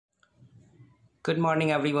Good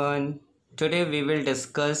morning, everyone. Today we will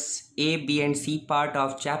discuss A, B, and C part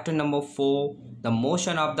of chapter number 4, the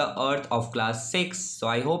motion of the earth of class 6. So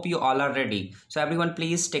I hope you all are ready. So everyone,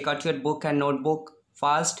 please take out your book and notebook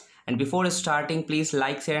fast. And before starting, please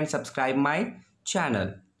like, share, and subscribe my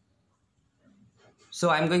channel. So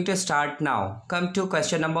I'm going to start now. Come to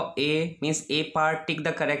question number A, means A part, tick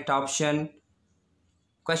the correct option.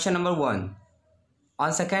 Question number 1. On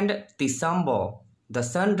 2nd December, the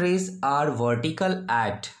sun rays are vertical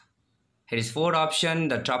at. Here is 4 option: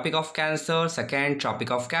 the Tropic of Cancer, second Tropic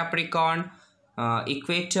of Capricorn,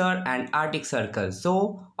 Equator and Arctic Circle.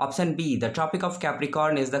 So option B, the Tropic of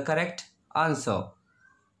Capricorn is the correct answer.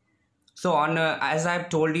 So on as I have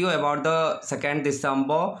told you about the 2nd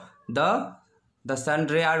December, the sun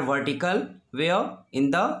ray are vertical where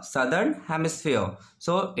in the southern hemisphere.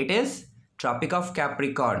 So it is Tropic of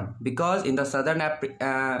Capricorn because in the southern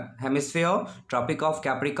hemisphere, Tropic of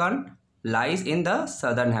Capricorn lies in the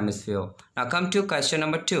southern hemisphere. Now come to question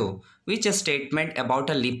number 2. Which statement about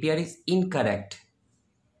a leap year is incorrect?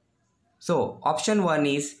 So option 1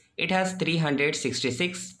 is it has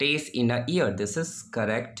 366 days in a year. This is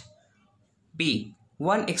correct. B,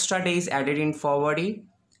 1 extra day is added in February.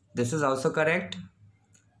 This is also correct.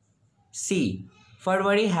 C,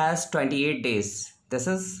 February has 28 days. This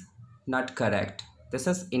is not correct. This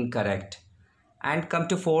is incorrect. And come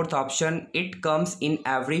to 4th option, it comes in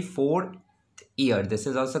every 4th year. This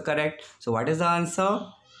is also correct. So what is the answer?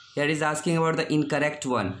 Here is asking about the incorrect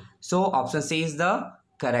one. So option C is the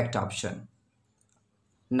correct option.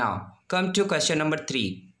 Now come to question number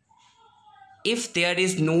 3. If there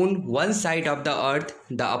is noon one side of the earth,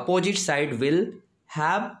 the opposite side will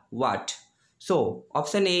have what? So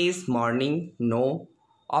option A is morning, no.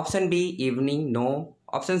 Option B, evening, no.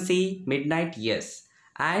 Option C, midnight, yes.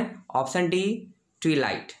 And option D,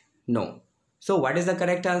 twilight, no. So what is the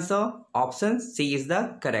correct answer? Option C is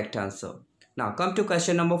the correct answer. Now come to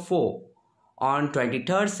question number 4. On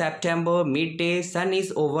 23rd September midday, sun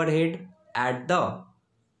is overhead at the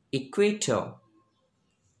equator.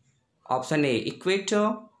 Option A,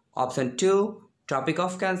 equator. Option 2, Tropic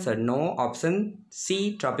of Cancer, no. Option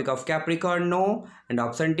C, Tropic of Capricorn, no. And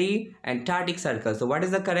option D, Antarctic Circle. So what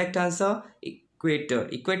is the correct answer? Equator.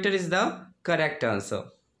 Equator is the correct answer.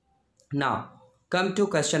 Now come to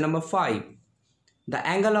question number 5. The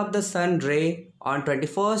angle of the sun ray on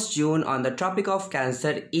 21st June on the Tropic of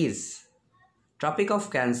Cancer is Tropic of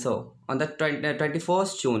Cancer on the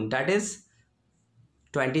 21st June, that is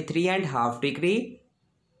 23.5 degree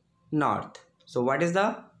north. So what is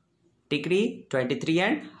the degree?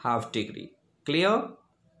 23.5 degree. Clear?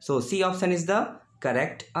 So C option is the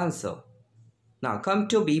correct answer. Now come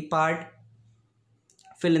to B part,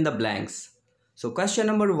 fill in the blanks. So question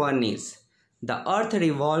number 1 is the earth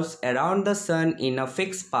revolves around the sun in a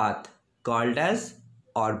fixed path called as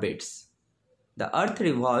orbits. The earth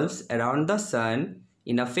revolves around the sun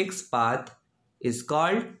in a fixed path is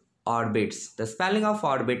called orbits. The spelling of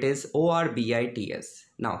orbit is ORBITS.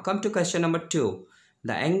 Now come to question number 2.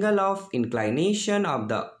 The angle of inclination of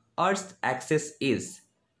the earth's axis is.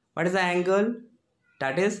 What is the angle?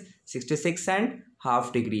 That is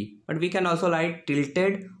 66.5 degree. But we can also write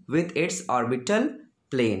tilted with its orbital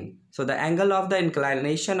plane. So the angle of the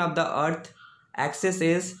inclination of the earth axis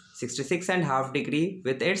is 66.5 degree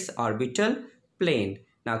with its orbital plane.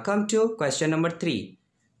 Now come to question number 3.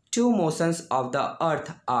 Two motions of the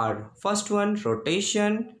earth are: first one,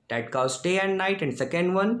 rotation, that causes day and night, and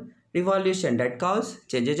second one, revolution, that causes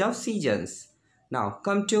changes of seasons. Now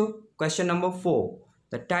come to question number 4.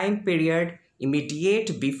 The time period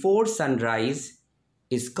immediate before sunrise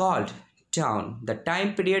is called dawn. The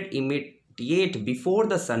time period immediate before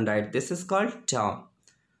the sunrise, this is called dawn.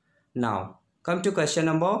 Now come to question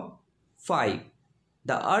number 5.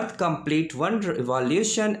 The earth complete one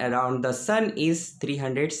revolution around the sun is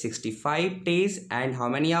 365 days and how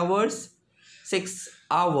many hours? 6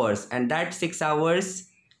 hours. And that 6 hours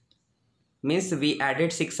means we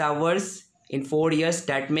added 6 hours in 4 years,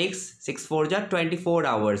 that makes 6 4 ja 24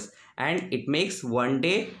 hours, and it makes 1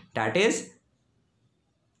 day, that is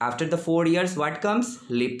after the 4 years what comes?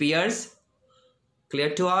 Leap years.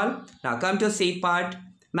 Clear to all? Now come to C part,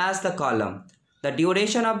 match the column. The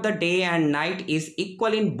duration of the day and night is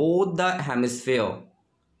equal in both the hemisphere.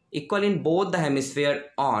 Equal in both the hemisphere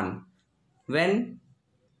on when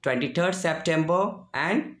 23rd September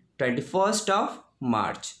and 21st of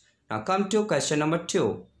March. Now come to question number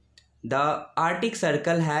 2. The Arctic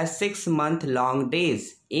Circle has 6-month long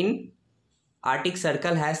days in Arctic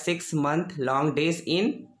Circle has 6-month long days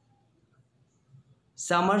in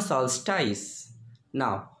summer solstice.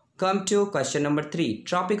 Now come to question number 3.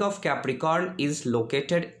 Tropic of Capricorn is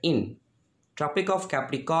located in Tropic of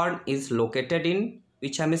Capricorn is located in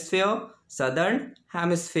which hemisphere? Southern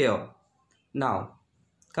hemisphere. Now,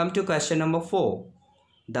 come to question number 4.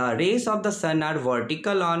 The rays of the sun are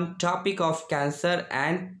vertical on Tropic of Cancer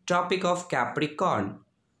and Tropic of Capricorn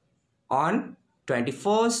on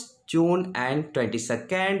 21st June and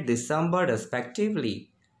 22nd December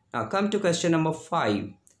respectively. Now come to question number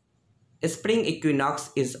 5. Spring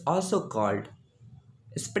equinox is also called.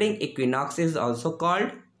 Spring equinox is also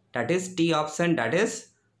called, that is D option, that is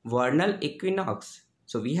vernal equinox.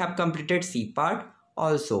 So we have completed C part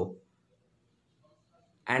also.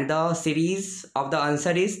 And the series of the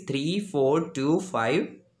answer is 3, 4, 2, 5,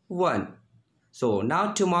 1. So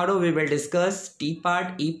now tomorrow we will discuss T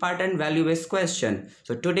part, E part and value based question.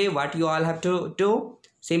 So today what you all have to do?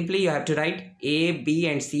 Simply you have to write A, B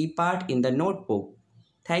and C part in the notebook.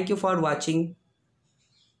 Thank you for watching.